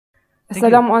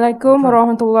Assalamualaikum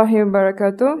warahmatullahi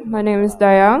wabarakatuh. My name is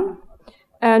Dayang,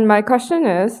 and my question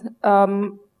is,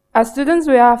 as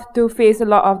students, we have to face a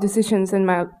lot of decisions in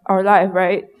our life,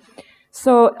 right?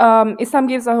 So Islam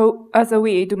gives us a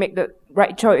way to make the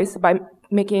right choice by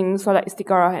making Salat,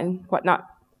 Istikhara and whatnot.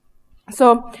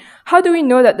 So how do we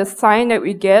know that the sign that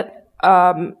we get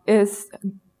is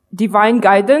divine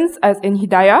guidance, as in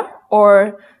hidayah,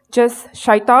 or just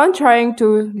shaitan trying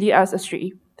to lead us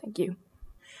astray? Thank you.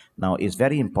 Now, it's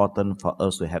very important for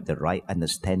us to have the right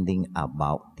understanding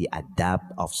about the adab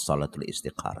of Salatul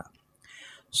Istikhara.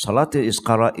 Salatul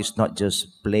Istikhara is not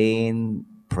just plain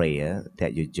prayer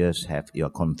that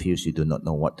you're confused, you do not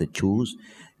know what to choose,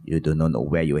 you do not know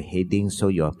where you're heading, so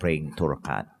you're praying 2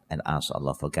 rakat and ask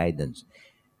Allah for guidance.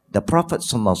 The Prophet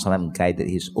ﷺ guided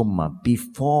his ummah,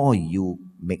 before you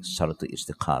make Salatul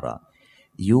Istikhara,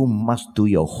 you must do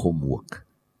your homework.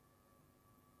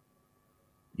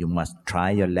 You must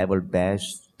try your level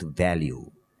best to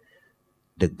value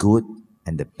the good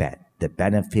and the bad, the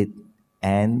benefit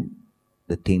and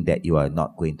the thing that you are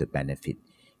not going to benefit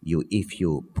you if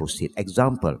you proceed.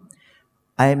 Example,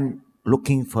 I'm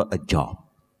looking for a job.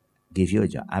 Give you a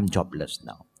job. I'm jobless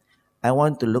now. I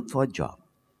want to look for a job.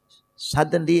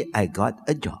 Suddenly, I got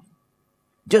a job.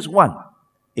 Just one.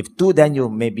 If two, then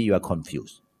maybe you are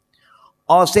confused.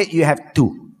 Or say you have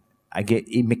two.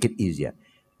 Make it easier.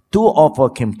 2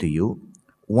 offers came to you.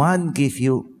 One give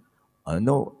you,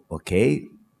 okay,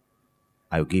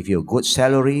 I'll give you a good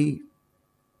salary,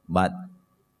 but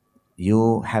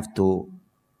you have to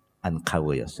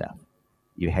uncover yourself.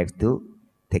 You have to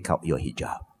take out your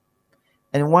hijab.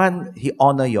 And one, he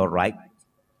honor your right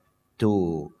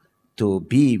to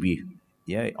be with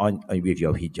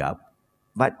your hijab,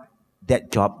 but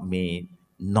that job may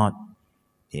not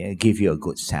give you a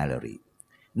good salary.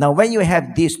 Now, when you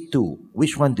have these two,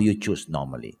 which one do you choose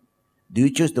normally? Do you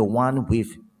choose the one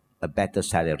with a better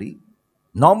salary?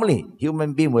 Normally,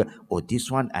 human being will,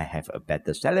 this one I have a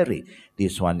better salary.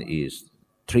 This one is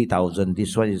 3,000.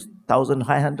 This one is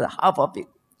 1,500, half of it.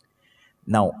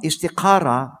 Now,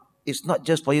 Istikhara is not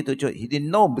just for you to choose. He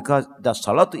didn't know, because the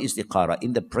Salat Istikhara,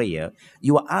 in the prayer,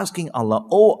 you are asking Allah,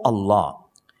 oh Allah,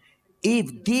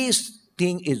 if this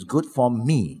thing is good for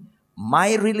me,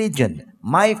 my religion,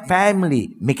 my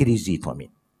family, make it easy for me.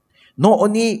 Not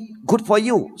only good for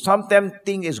you, sometimes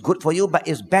thing is good for you, but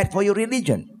it's bad for your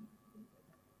religion.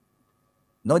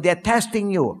 No, they're testing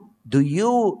you. Do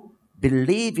you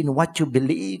believe in what you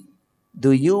believe?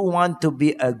 Do you want to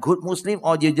be a good Muslim,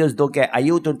 or you just don't care? Are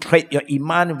you to trade your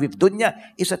iman with dunya?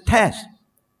 It's a test.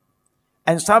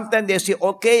 And sometimes they say,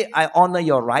 okay, I honor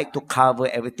your right to cover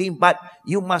everything, but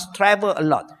you must travel a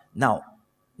lot. Now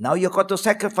you got to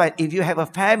sacrifice. If you have a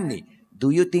family,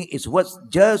 do you think it's worth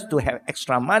just to have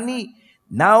extra money?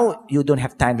 Now you don't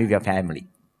have time with your family.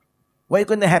 What is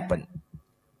going to happen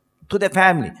to the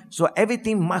family? So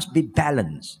everything must be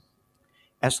balanced.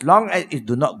 As long as it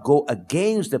do not go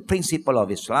against the principle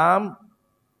of Islam,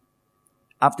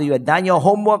 after you have done your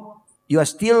homework, you are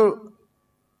still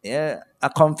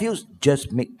confused,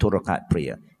 just make 2 rakat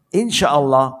prayer.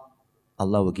 Inshallah,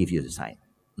 Allah will give you the sign.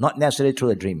 Not necessarily through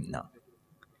a dream now.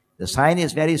 The sign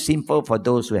is very simple for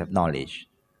those who have knowledge.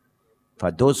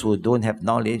 For those who don't have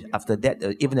knowledge, after that,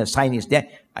 even the sign is there,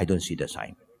 I don't see the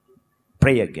sign.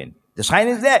 Pray again. The sign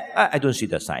is there, I don't see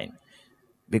the sign.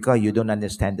 Because you don't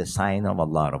understand the sign of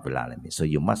Allah Rabbul Alameen. So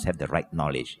you must have the right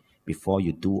knowledge before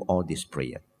you do all this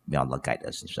prayer. May Allah guide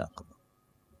us, inshallah.